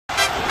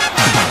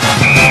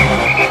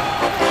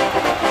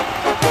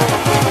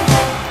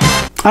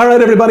All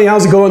right, everybody,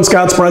 how's it going?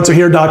 Scott Spreitzer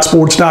here,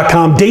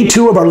 DocSports.com. Day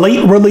 2 of our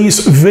late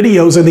release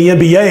videos in the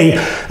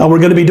NBA. We're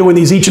going to be doing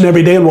these each and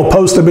every day, and we'll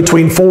post them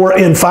between 4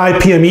 and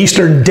 5 p.m.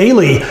 Eastern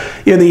daily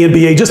in the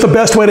NBA. Just the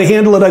best way to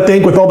handle it, I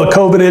think, with all the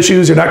COVID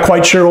issues. You're not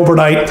quite sure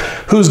overnight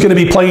who's going to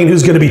be playing,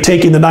 who's going to be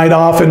taking the night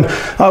off. And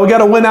we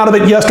got a win out of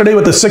it yesterday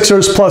with the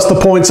Sixers plus the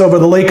points over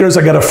the Lakers.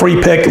 I got a free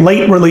pick,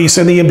 late release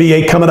in the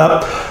NBA coming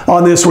up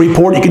on this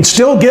report. You can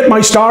still get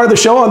my star of the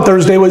show on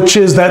Thursday, which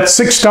is that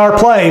 6-star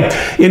play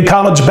in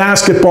college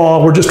basketball.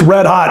 We're just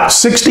red hot,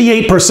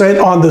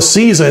 68% on the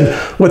season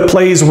with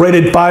plays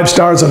rated 5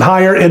 stars and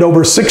higher, and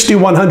over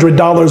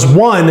 $6,100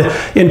 won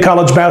in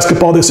college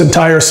basketball this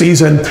entire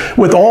season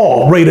with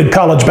all rated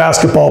college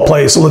basketball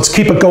plays. So let's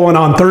keep it going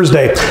on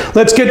Thursday.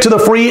 Let's get to the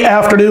free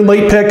afternoon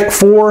late pick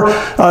for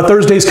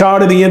Thursday's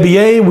card in the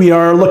NBA. We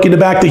are looking to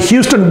back the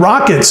Houston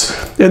Rockets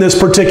in this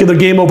particular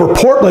game over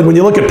Portland. When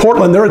you look at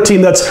Portland, they're a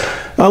team that's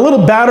a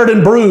little battered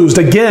and bruised,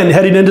 again,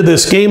 heading into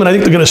this game, and I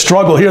think they're going to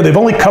struggle here. They've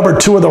only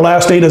covered 2 of their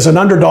last 8 as an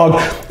underdog.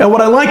 And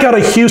what I like out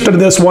of Houston in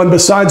this one,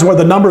 besides where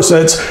the number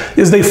sits,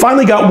 is they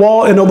finally got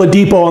Wall and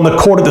Oladipo on the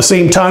court at the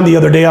same time the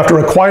other day after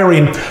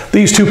acquiring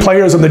these 2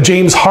 players in the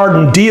James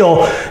Harden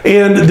deal.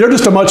 And they're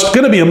just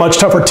going to be a much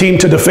tougher team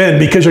to defend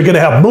because you're going to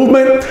have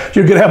movement,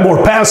 you're going to have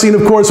more passing,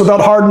 of course,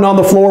 without Harden on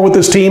the floor with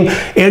this team,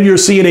 and you're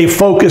seeing a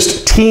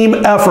focused team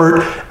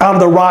effort out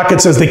of the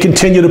Rockets as they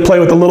continue to play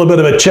with a little bit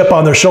of a chip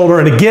on their shoulder.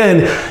 And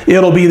again,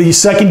 it'll be the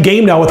second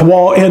game now with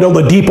Wall and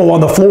Oladipo on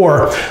the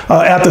floor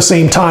at the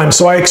same time.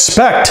 So I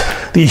expect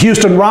the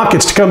Houston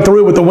Rockets to come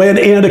through with the win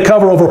and a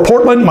cover over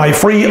Portland. My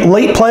free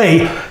late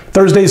play,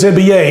 Thursday's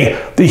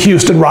NBA, the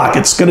Houston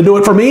Rockets. Going to do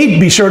it for me.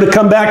 Be sure to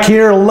come back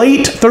here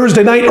late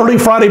Thursday night, early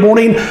Friday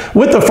morning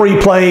with the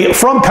free play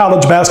from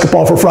college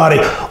basketball for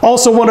Friday.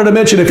 Also wanted to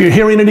mention, if you're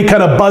hearing any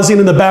kind of buzzing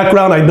in the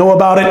background, I know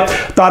about it.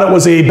 Thought it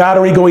was a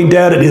battery going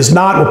dead. It is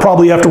not. We'll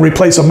probably have to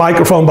replace a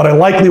microphone, but I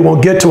likely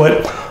won't get to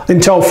it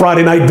until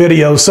Friday night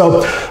videos.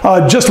 So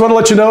just want to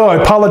let you know,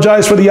 I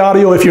apologize for the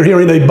audio if you're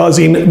hearing a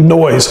buzzing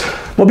noise.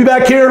 We'll be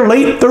back here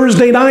late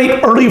Thursday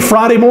night, early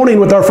Friday morning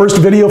with our first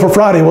video for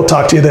Friday. We'll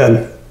talk to you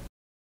then.